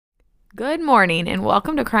Good morning and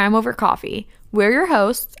welcome to Crime Over Coffee. We're your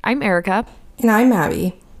hosts. I'm Erica. And I'm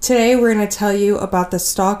Abby. Today we're going to tell you about the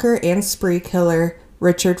stalker and spree killer,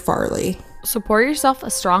 Richard Farley. So pour yourself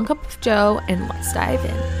a strong cup of joe and let's dive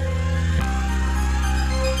in.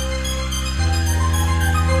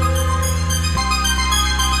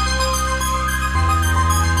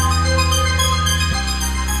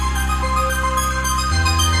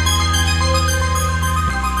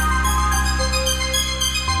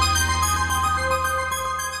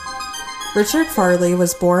 Richard Farley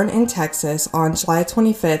was born in Texas on July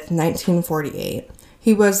 25th, 1948.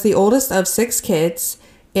 He was the oldest of 6 kids,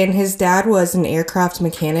 and his dad was an aircraft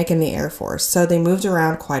mechanic in the Air Force, so they moved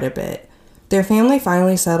around quite a bit. Their family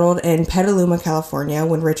finally settled in Petaluma, California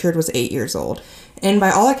when Richard was 8 years old. And by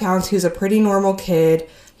all accounts, he was a pretty normal kid.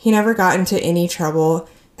 He never got into any trouble.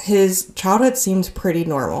 His childhood seemed pretty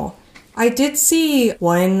normal. I did see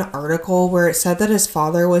one article where it said that his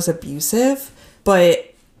father was abusive, but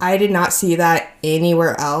I did not see that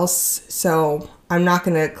anywhere else, so I'm not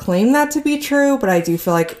going to claim that to be true, but I do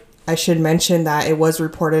feel like I should mention that it was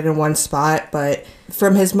reported in one spot, but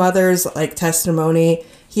from his mother's testimony,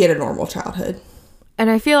 he had a normal childhood. And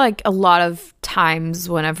I feel like a lot of times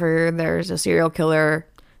whenever there's a serial killer,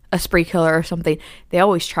 a spree killer or something, they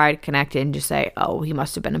always try to connect it and just say, oh, he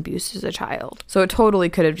must have been abused as a child. So it totally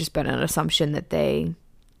could have just been an assumption that they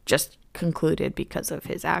just concluded because of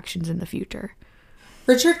his actions in the future.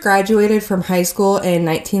 Richard graduated from high school in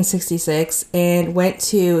 1966 and went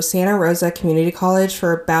to Santa Rosa Community College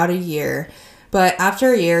for about a year. But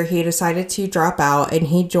after a year, he decided to drop out and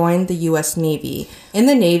he joined the U.S. Navy. In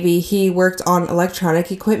the Navy, he worked on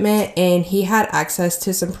electronic equipment and he had access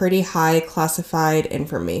to some pretty high classified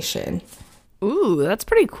information. Ooh, that's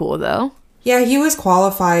pretty cool, though. Yeah, he was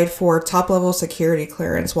qualified for top-level security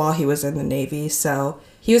clearance while he was in the Navy, so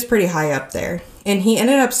he was pretty high up there. And he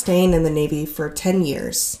ended up staying in the Navy for 10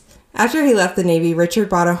 years. After he left the Navy, Richard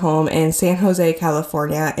bought a home in San Jose,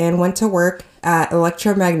 California, and went to work at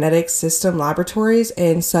Electromagnetic System Laboratories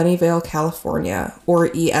in Sunnyvale, California, or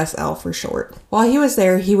ESL for short. While he was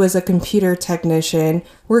there, he was a computer technician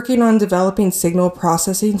working on developing signal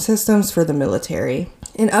processing systems for the military.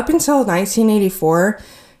 And up until 1984,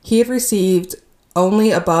 he had received only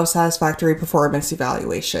above satisfactory performance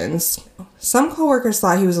evaluations. Some coworkers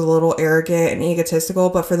thought he was a little arrogant and egotistical,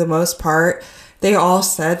 but for the most part, they all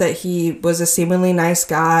said that he was a seemingly nice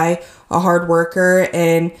guy, a hard worker,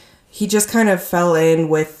 and he just kind of fell in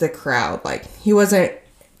with the crowd.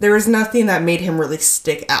 There was nothing that made him really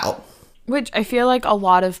stick out. Which I feel like a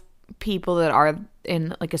lot of people that are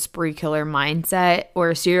in a spree killer mindset or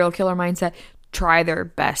a serial killer mindset try their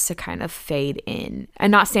best to kind of fade in and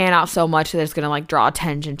not stand out so much that it's going to draw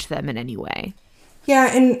attention to them in any way.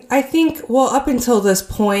 Yeah, and I think, up until this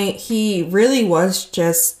point, he really was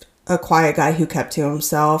just a quiet guy who kept to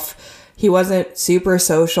himself. He wasn't super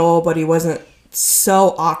social, but he wasn't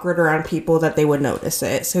so awkward around people that they would notice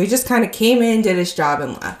it. So he just kind of came in, did his job,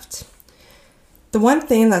 and left. The one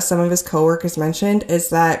thing that some of his coworkers mentioned is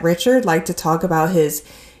that Richard liked to talk about his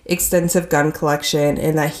extensive gun collection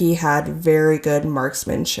and that he had very good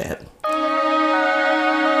marksmanship.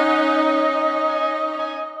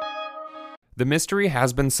 The mystery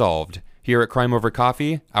has been solved. Here at Crime Over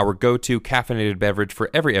Coffee, our go-to caffeinated beverage for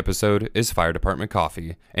every episode is Fire Department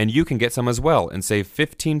Coffee. And you can get some as well and save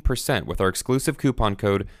 15% with our exclusive coupon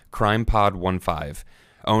code CRIMEPOD15.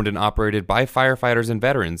 Owned and operated by firefighters and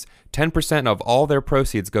veterans, 10% of all their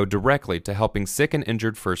proceeds go directly to helping sick and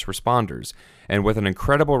injured first responders. And with an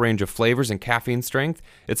incredible range of flavors and caffeine strength,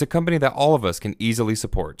 it's a company that all of us can easily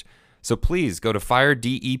support. So please go to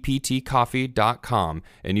firedeptcoffee.com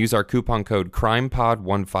and use our coupon code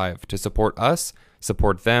CRIMEPOD15 to support us,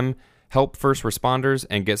 support them, help first responders,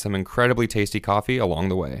 and get some incredibly tasty coffee along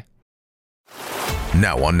the way.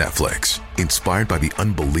 Now on Netflix, inspired by the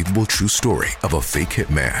unbelievable true story of a fake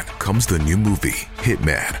hitman, comes the new movie,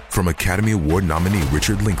 Hitman, from Academy Award nominee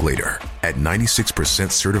Richard Linklater. At 96%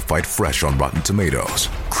 certified fresh on Rotten Tomatoes,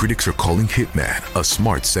 critics are calling Hitman a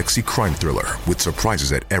smart, sexy crime thriller with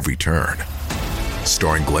surprises at every turn.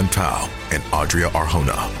 Starring Glenn Powell and Adria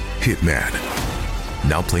Arjona, Hitman.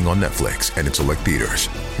 Now playing on Netflix and in select theaters.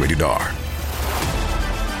 Rated R.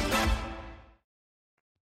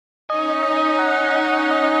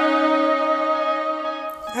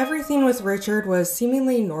 Everything with Richard was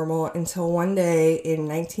seemingly normal until one day in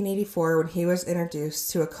 1984 when he was introduced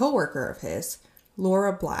to a coworker of his,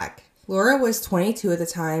 Laura Black. Laura was 22 at the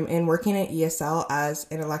time and working at ESL as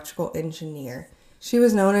an electrical engineer. She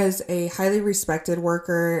was known as a highly respected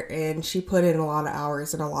worker and she put in a lot of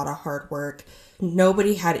hours and a lot of hard work.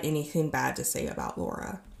 Nobody had anything bad to say about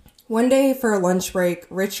Laura. One day for a lunch break,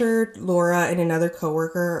 Richard, Laura, and another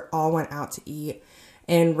coworker all went out to eat,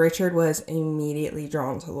 and Richard was immediately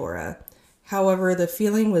drawn to Laura. However, the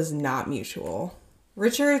feeling was not mutual.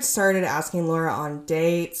 Richard started asking Laura on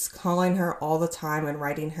dates, calling her all the time and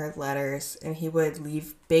writing her letters, and he would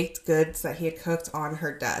leave baked goods that he had cooked on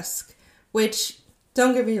her desk. Which,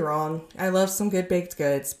 don't get me wrong, I love some good baked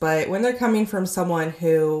goods, but when they're coming from someone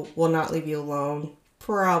who will not leave you alone,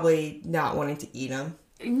 probably not wanting to eat them.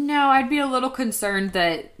 No, I'd be a little concerned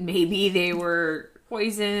that maybe they were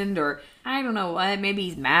poisoned, or I don't know what. Maybe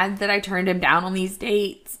he's mad that I turned him down on these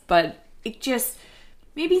dates, but it just...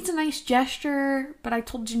 Maybe it's a nice gesture, but I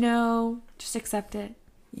told you no. Just accept it.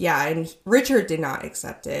 Yeah, and Richard did not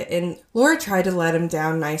accept it. And Laura tried to let him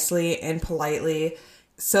down nicely and politely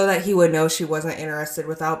so that he would know she wasn't interested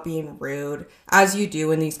without being rude, as you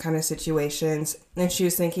do in these kind of situations. And she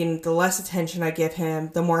was thinking, the less attention I give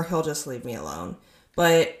him, the more he'll just leave me alone.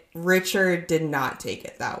 But Richard did not take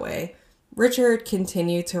it that way. Richard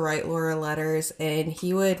continued to write Laura letters, and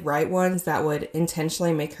he would write ones that would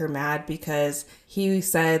intentionally make her mad because he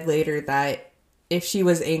said later that if she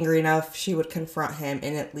was angry enough, she would confront him,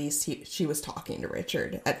 and at least she was talking to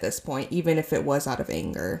Richard at this point, even if it was out of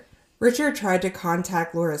anger. Richard tried to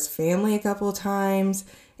contact Laura's family a couple times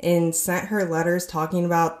and sent her letters talking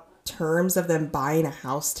about terms of them buying a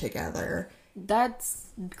house together. That's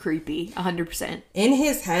creepy, 100%. In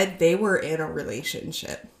his head, they were in a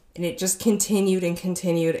relationship. And it just continued and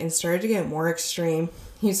continued and started to get more extreme.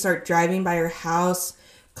 He'd start driving by her house,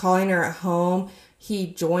 calling her at home. He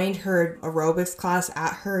joined her aerobics class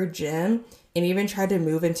at her gym and even tried to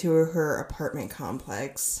move into her apartment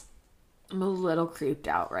complex. I'm a little creeped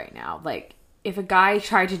out right now. Like, if a guy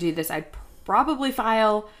tried to do this, I'd probably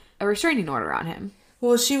file a restraining order on him.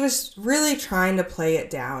 Well, she was really trying to play it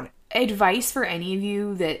down. Advice for any of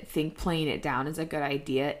you that think playing it down is a good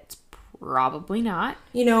idea. It's probably not.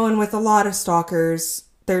 You know, and with a lot of stalkers,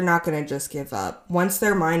 they're not going to just give up. Once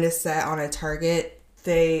their mind is set on a target,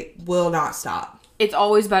 they will not stop. It's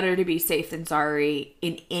always better to be safe than sorry.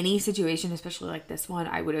 In any situation, especially like this one,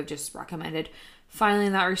 I would have just recommended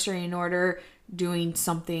filing that restraining order, doing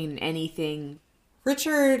something, anything.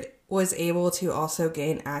 Richard was able to also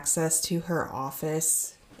gain access to her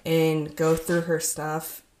office and go through her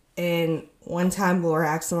stuff. And one time, Laura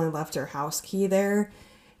accidentally left her house key there.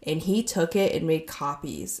 And he took it and made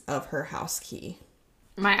copies of her house key.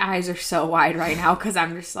 My eyes are so wide right now because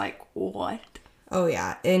I'm just like, what? Oh,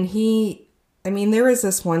 yeah. And there was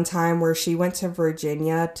this one time where she went to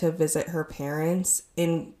Virginia to visit her parents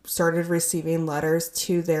and started receiving letters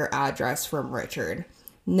to their address from Richard.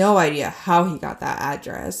 No idea how he got that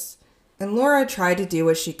address. And Laura tried to do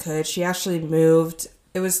what she could. She actually moved.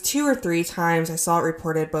 It was 2 or 3 times. I saw it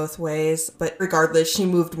reported both ways. But regardless, she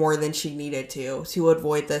moved more than she needed to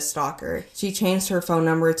avoid this stalker. She changed her phone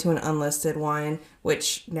number to an unlisted one,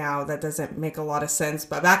 which now that doesn't make a lot of sense.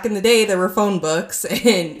 But back in the day, there were phone books.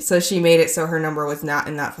 And so she made it so her number was not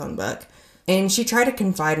in that phone book. And she tried to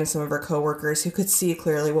confide in some of her coworkers who could see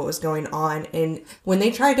clearly what was going on. And when they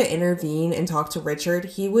tried to intervene and talk to Richard,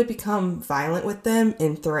 he would become violent with them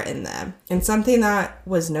and threaten them. And something that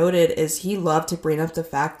was noted is he loved to bring up the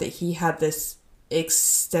fact that he had this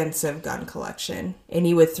extensive gun collection and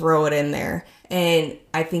he would throw it in there. And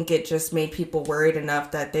I think it just made people worried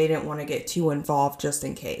enough that they didn't want to get too involved just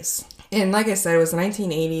in case. And like I said, it was the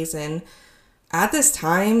 1980s, and at this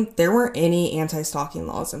time, there weren't any anti-stalking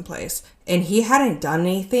laws in place, and he hadn't done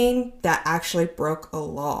anything that actually broke a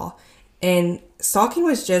law. And stalking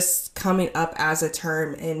was just coming up as a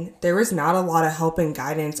term, and there was not a lot of help and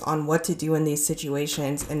guidance on what to do in these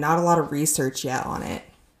situations, and not a lot of research yet on it.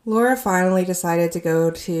 Laura finally decided to go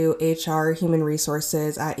to HR, Human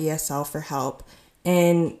Resources at ESL for help,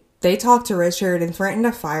 and they talked to Richard and threatened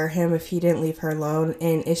to fire him if he didn't leave her alone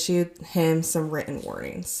and issued him some written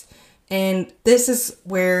warnings. And this is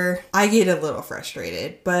where I get a little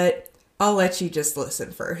frustrated, but I'll let you just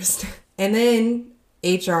listen first. And then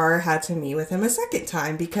HR had to meet with him a second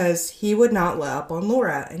time because he would not let up on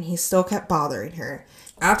Laura and he still kept bothering her.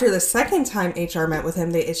 After the second time HR met with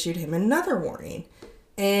him, they issued him another warning.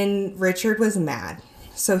 And Richard was mad.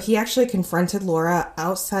 So he actually confronted Laura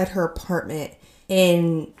outside her apartment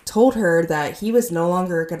and told her that he was no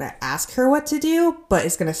longer going to ask her what to do, but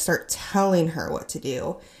is going to start telling her what to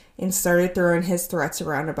do. And started throwing his threats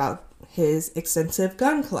around about his extensive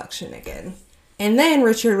gun collection again. And then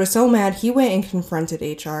Richard was so mad, he went and confronted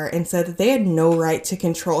HR and said that they had no right to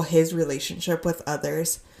control his relationship with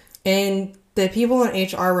others. And the people in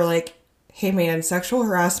HR were like, hey man, sexual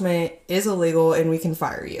harassment is illegal and we can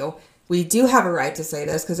fire you. We do have a right to say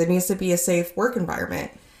this because it needs to be a safe work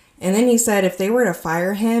environment. And then he said if they were to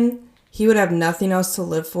fire him, He would have nothing else to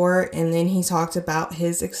live for, and then he talked about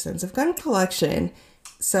his extensive gun collection.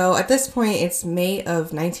 So at this point, it's May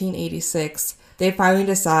of 1986. They finally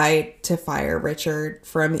decide to fire Richard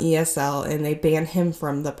from ESL, and they ban him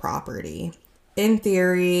from the property. In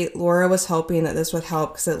theory, Laura was hoping that this would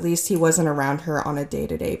help because at least he wasn't around her on a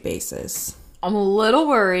day-to-day basis. I'm a little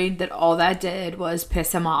worried that all that did was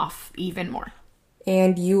piss him off even more.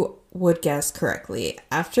 And you would guess correctly.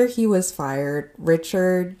 After he was fired,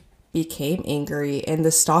 Richard became angry and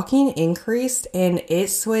the stalking increased, and it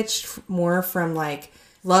switched more from like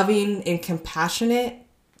loving and compassionate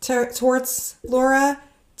towards Laura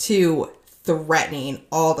to threatening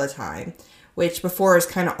all the time, which before was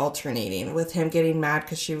kind of alternating with him getting mad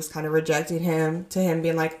because she was kind of rejecting him to him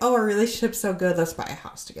being like, oh, our relationship's so good, let's buy a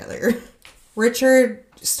house together. Richard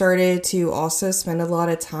started to also spend a lot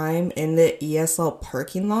of time in the ESL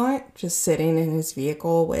parking lot, just sitting in his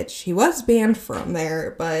vehicle, which he was banned from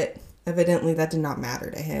there, but evidently that did not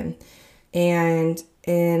matter to him. And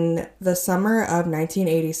in the summer of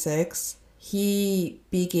 1986, he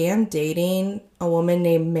began dating a woman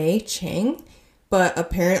named Mei Chang, but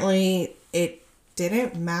apparently it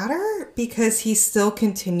didn't matter because he still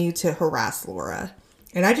continued to harass Laura.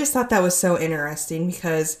 And I just thought that was so interesting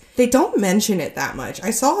because they don't mention it that much.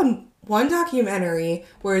 I saw in one documentary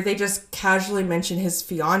where they just casually mentioned his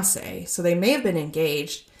fiance, so they may have been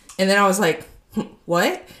engaged. And then I was like,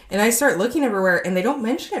 what? And I start looking everywhere and they don't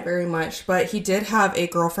mention it very much, but he did have a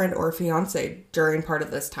girlfriend or fiance during part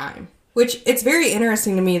of this time. Which, it's very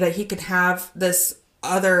interesting to me that he could have this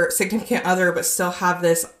other significant other but still have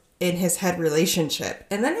this in his head relationship.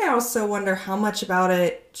 And then I also wonder how much about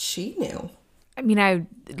it she knew. I mean,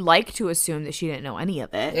 I'd like to assume that she didn't know any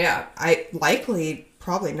of it. Yeah,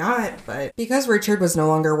 probably not, but because Richard was no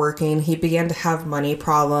longer working, he began to have money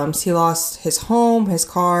problems. He lost his home, his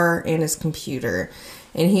car, and his computer,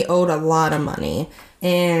 and he owed a lot of money.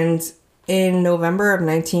 And in November of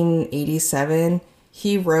 1987,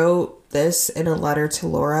 he wrote this in a letter to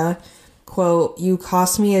Laura, quote, "You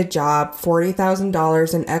cost me a job,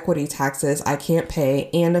 $40,000 in equity taxes I can't pay,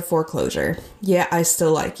 and a foreclosure. Yet I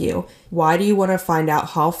still like you. Why do you want to find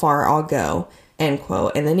out how far I'll go?" End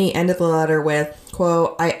quote. And then he ended the letter with,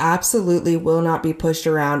 quote, "I absolutely will not be pushed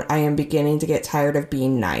around. I am beginning to get tired of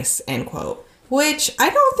being nice." End quote. Which I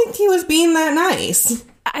don't think he was being that nice.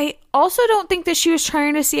 I also don't think that she was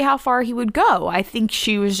trying to see how far he would go. I think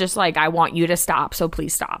she was just like, I want you to stop, so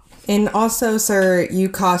please stop. And also, sir, you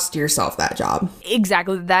cost yourself that job.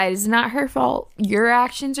 Exactly. That is not her fault. Your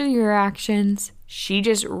actions are your actions. She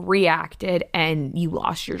just reacted and you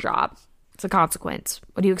lost your job. It's a consequence.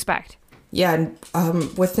 What do you expect? Yeah,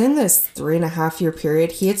 and within this 3.5-year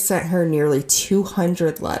period, he had sent her nearly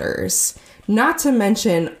 200 letters. Not to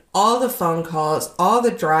mention all the phone calls, all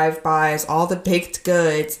the drive-bys, all the baked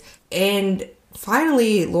goods. And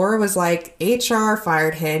finally, Laura was like, HR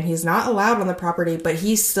fired him. He's not allowed on the property, but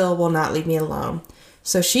he still will not leave me alone.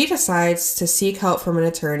 So she decides to seek help from an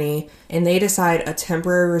attorney, and they decide a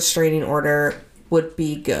temporary restraining order would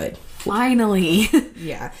be good. Finally.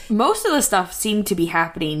 Yeah. Most of the stuff seemed to be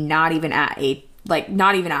happening not even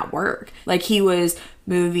at work. Like, he was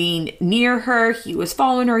moving near her, he was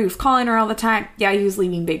following her, he was calling her all the time. Yeah, he was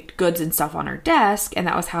leaving baked goods and stuff on her desk, and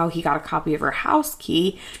that was how he got a copy of her house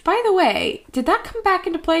key. By the way, did that come back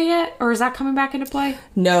into play yet? Or is that coming back into play?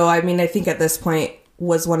 No, I mean, I think at this point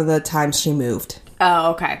was one of the times she moved.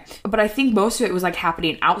 Oh, okay. But I think most of it was like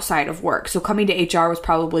happening outside of work. So coming to HR was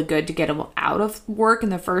probably good to get him out of work in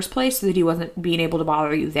the first place so that he wasn't being able to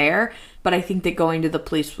bother you there. But I think that going to the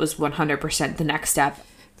police was 100% the next step.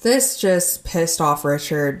 This just pissed off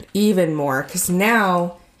Richard even more because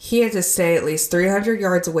now he had to stay at least 300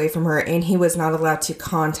 yards away from her and he was not allowed to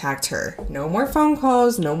contact her. No more phone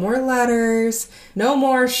calls, no more letters, no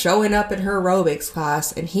more showing up in her aerobics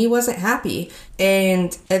class, and he wasn't happy.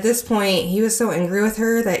 And at this point, he was so angry with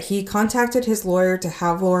her that he contacted his lawyer to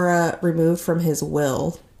have Laura removed from his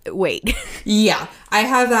will. Wait. Yeah, I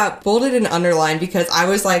have that bolded and underlined because I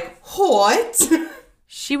was like, what?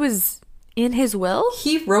 She was in his will?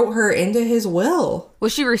 He wrote her into his will.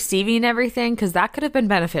 Was she receiving everything? Because that could have been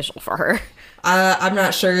beneficial for her. I'm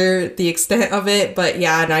not sure the extent of it, but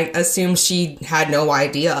yeah, and I assume she had no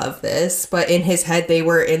idea of this. But in his head, they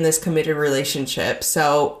were in this committed relationship,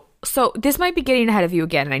 So this might be getting ahead of you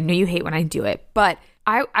again, and I know you hate when I do it, but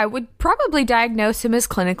I would probably diagnose him as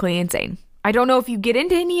clinically insane. I don't know if you get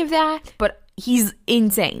into any of that, but he's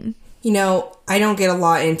insane. You know, I don't get a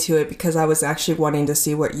lot into it because I was actually wanting to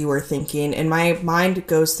see what you were thinking. And my mind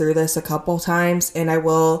goes through this a couple times, and I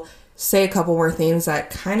will say a couple more things that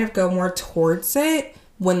kind of go more towards it.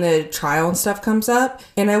 when the trial and stuff comes up.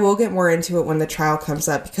 And I will get more into it when the trial comes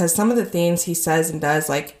up, because some of the things he says and does,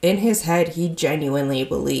 like in his head, he genuinely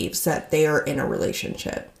believes that they are in a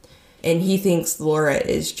relationship. And he thinks Laura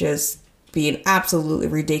is just being absolutely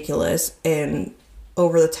ridiculous and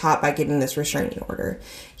over the top by getting this restraining order.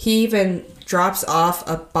 He even drops off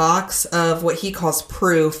a box of what he calls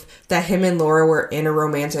proof that him and Laura were in a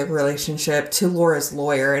romantic relationship to Laura's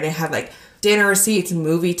lawyer, and it had like dinner receipts and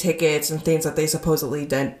movie tickets and things that they supposedly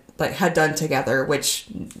had done together, which,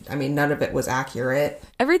 I mean, none of it was accurate.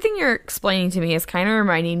 Everything you're explaining to me is kind of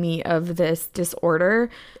reminding me of this disorder.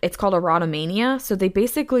 It's called erotomania. So they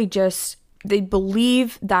basically they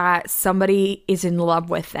believe that somebody is in love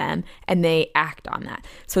with them and they act on that.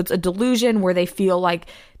 So it's a delusion where they feel like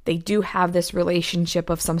they do have this relationship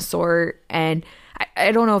of some sort. And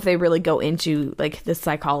I don't know if they really go into like the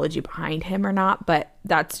psychology behind him or not, but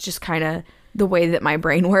that's just kind of the way that my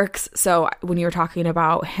brain works. So when you were talking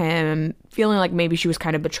about him feeling like maybe she was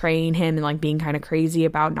kind of betraying him and like being kind of crazy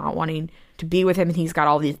about not wanting to be with him, and he's got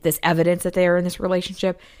all this evidence that they are in this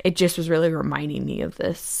relationship, it just was really reminding me of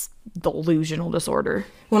this delusional disorder.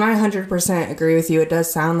 Well, I 100% agree with you. It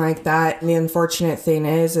does sound like that. And the unfortunate thing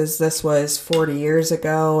is this was 40 years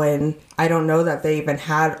ago, and I don't know that they even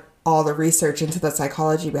had all the research into the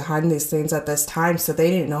psychology behind these things at this time, so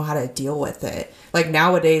they didn't know how to deal with it. Like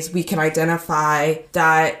nowadays, we can identify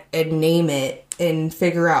that and name it and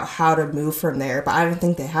figure out how to move from there, but I don't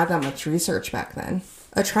think they had that much research back then.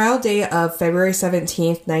 A trial date of February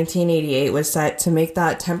 17th, 1988 was set to make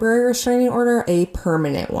that temporary restraining order a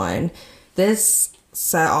permanent one. This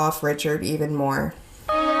set off Richard even more.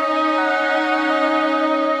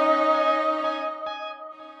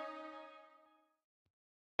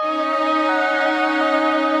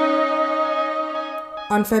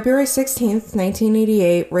 On February 16th,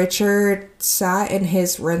 1988, Richard sat in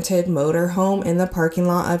his rented motorhome in the parking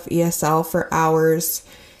lot of ESL for hours,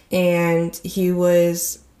 and he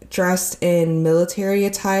was dressed in military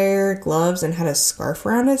attire, gloves, and had a scarf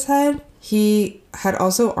around his head. He had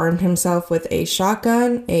also armed himself with a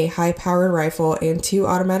shotgun, a high-powered rifle, and 2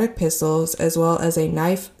 automatic pistols, as well as a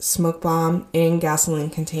knife, smoke bomb, and gasoline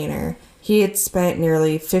container. He had spent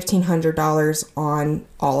nearly $1,500 on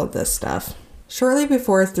all of this stuff. Shortly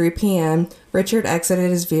before 3 p.m., Richard exited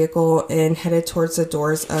his vehicle and headed towards the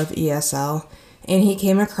doors of ESL, and he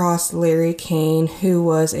came across Larry Kane, who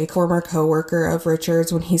was a former co-worker of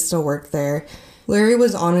Richard's when he still worked there. Larry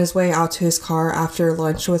was on his way out to his car after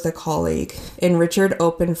lunch with a colleague, and Richard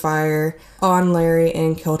opened fire on Larry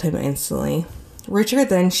and killed him instantly. Richard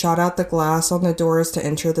then shot out the glass on the doors to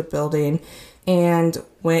enter the building and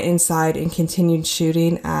went inside and continued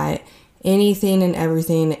shooting at anything and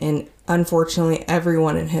everything and unfortunately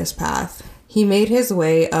everyone in his path. He made his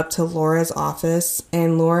way up to Laura's office,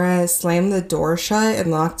 and Laura slammed the door shut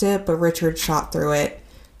and locked it, but Richard shot through it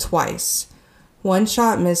twice. One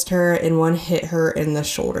shot missed her and one hit her in the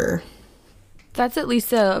shoulder. That's at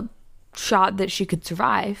least a shot that she could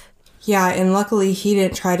survive. Yeah, and luckily he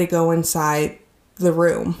didn't try to go inside the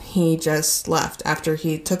room. He just left after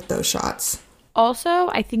he took those shots. Also,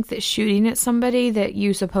 I think that shooting at somebody that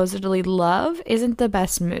you supposedly love isn't the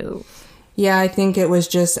best move. Yeah, I think it was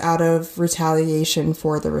just out of retaliation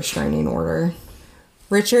for the restraining order.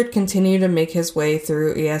 Richard continued to make his way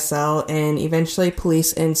through ESL, and eventually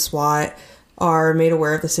police and SWAT are made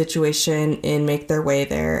aware of the situation and make their way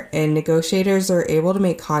there. And negotiators are able to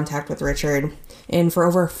make contact with Richard. And for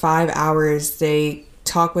over 5 hours, they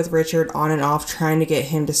talk with Richard on and off, trying to get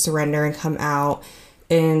him to surrender and come out.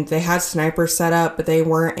 And they had snipers set up, but they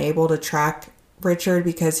weren't able to track Richard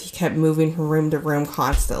because he kept moving from room to room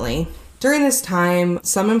constantly. During this time,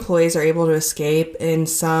 some employees are able to escape, and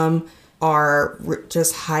some are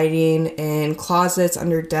just hiding in closets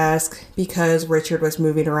under desks because Richard was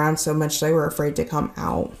moving around so much they were afraid to come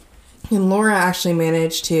out. And Laura actually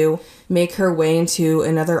managed to make her way into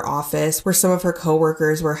another office where some of her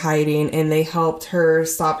coworkers were hiding, and they helped her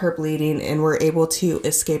stop her bleeding and were able to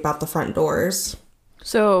escape out the front doors.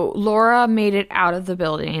 So Laura made it out of the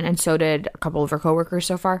building, and so did a couple of her coworkers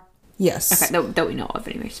so far? Yes. Okay, that we know of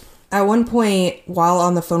anyways. At one point, while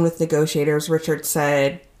on the phone with negotiators, Richard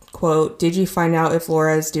said, quote, "Did you find out if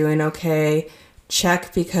Laura is doing okay?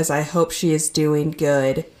 Check, because I hope she is doing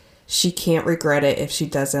good. She can't regret it if she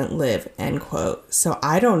doesn't live," end quote. So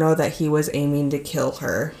I don't know that he was aiming to kill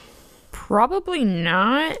her. Probably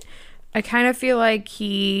not. I kind of feel like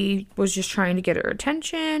he was just trying to get her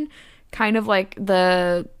attention. Kind of like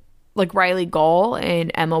Riley Gull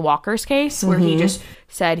in Emma Walker's case, where he just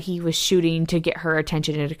said he was shooting to get her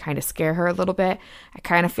attention and to kind of scare her a little bit. I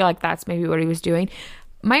kind of feel like that's maybe what he was doing.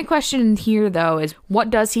 My question here, though, is what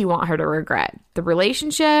does he want her to regret? The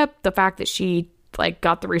relationship? The fact that she,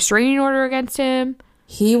 got the restraining order against him?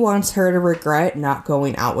 He wants her to regret not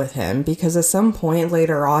going out with him because at some point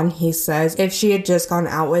later on, he says if she had just gone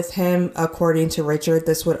out with him, according to Richard,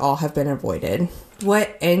 this would all have been avoided.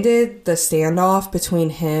 What ended the standoff between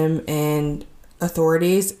him and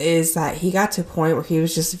authorities is that he got to a point where he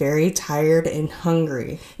was just very tired and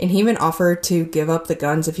hungry. And he even offered to give up the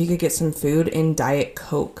guns if he could get some food and Diet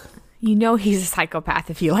Coke. You know he's a psychopath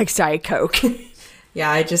if he likes Diet Coke. Yeah,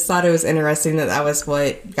 I just thought it was interesting that that was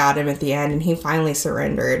what got him at the end, and he finally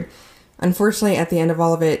surrendered. Unfortunately, at the end of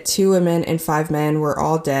all of it, 2 women and 5 men were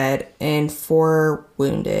all dead and 4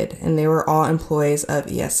 wounded, and they were all employees of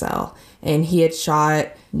ESL. And he had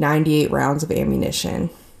shot 98 rounds of ammunition.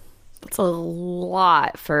 That's a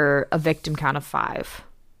lot for a victim count of 5.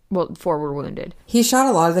 Well, 4 were wounded. He shot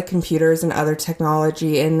a lot of the computers and other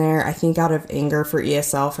technology in there, I think out of anger for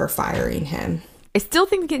ESL for firing him. I still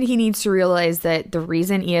think that he needs to realize that the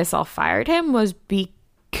reason ESL fired him was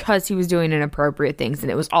because he was doing inappropriate things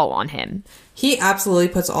and it was all on him. He absolutely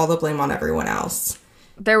puts all the blame on everyone else.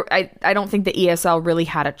 I don't think the ESL really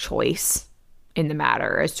had a choice in the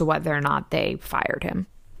matter as to whether or not they fired him.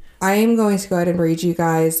 I am going to go ahead and read you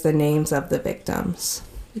guys the names of the victims.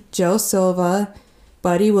 Joe Silva,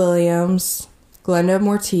 Buddy Williams, Glenda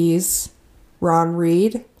Mortiz, Ron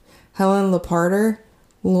Reed, Helen Leparter,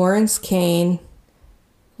 Lawrence Kane,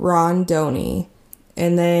 Ron Doney.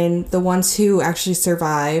 And then the ones who actually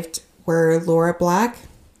survived were Laura Black,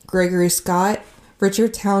 Gregory Scott,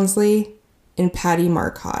 Richard Townsley, and Patty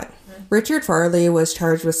Marcotte. Richard Farley was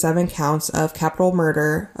charged with 7 counts of capital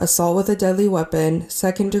murder, assault with a deadly weapon,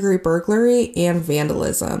 second-degree burglary, and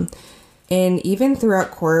vandalism. And even throughout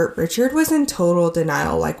court, Richard was in total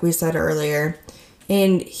denial, like we said earlier.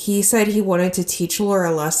 And he said he wanted to teach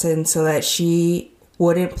Laura a lesson so that she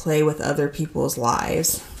wouldn't play with other people's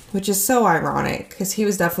lives, which is so ironic because he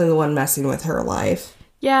was definitely the one messing with her life.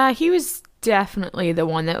 Yeah, he was definitely the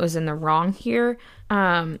one that was in the wrong here.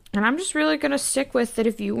 And I'm just really going to stick with that.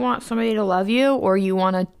 If you want somebody to love you or you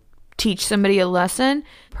want to teach somebody a lesson,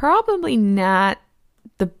 probably not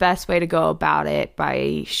the best way to go about it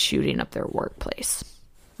by shooting up their workplace.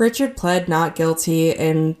 Richard pled not guilty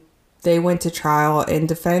and they went to trial, and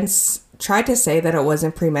defense tried to say that it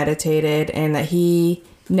wasn't premeditated and that he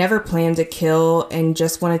never planned to kill and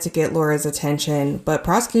just wanted to get Laura's attention. But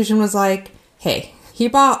prosecution was like, hey, he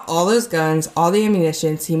bought all those guns, all the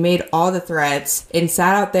ammunition, he made all the threats, and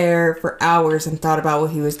sat out there for hours and thought about what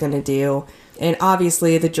he was going to do. And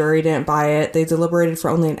obviously the jury didn't buy it. They deliberated for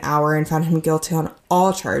only an hour and found him guilty on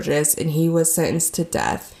all charges, and he was sentenced to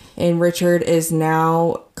death. And Richard is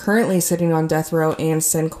now currently sitting on death row in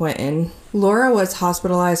San Quentin. Laura was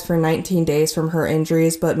hospitalized for 19 days from her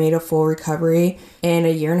injuries, but made a full recovery, and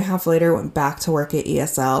a year and a half later went back to work at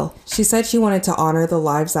ESL. She said she wanted to honor the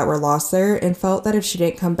lives that were lost there and felt that if she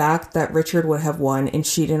didn't come back, that Richard would have won, and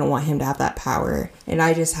she didn't want him to have that power. And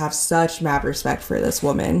I just have such mad respect for this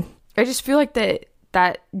woman. I just feel like that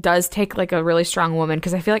does take like a really strong woman,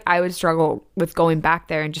 because I feel like I would struggle with going back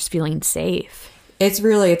there and just feeling safe. It's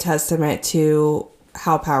really a testament to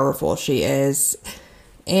how powerful she is.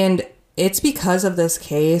 And it's because of this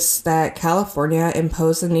case that California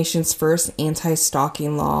imposed the nation's first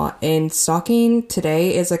anti-stalking law. And stalking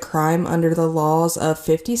today is a crime under the laws of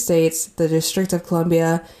 50 states, the District of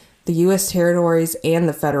Columbia, the U.S. territories, and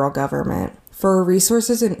the federal government. For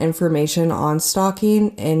resources and information on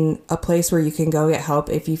stalking and a place where you can go get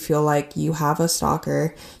help if you feel like you have a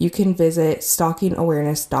stalker, you can visit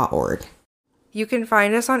stalkingawareness.org. You can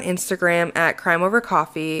find us on Instagram at Crime Over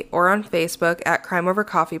Coffee or on Facebook at Crime Over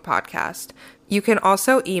Coffee Podcast. You can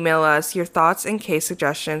also email us your thoughts and case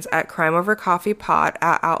suggestions at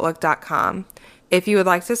crimeovercoffeepod@outlook.com. If you would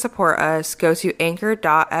like to support us, go to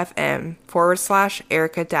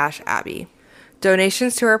anchor.fm/Erica-Abby.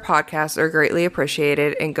 Donations to our podcast are greatly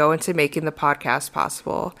appreciated and go into making the podcast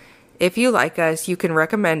possible. If you like us, you can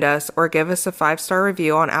recommend us or give us a 5-star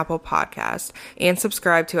review on Apple Podcasts and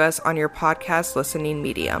subscribe to us on your podcast listening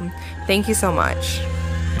medium. Thank you so much.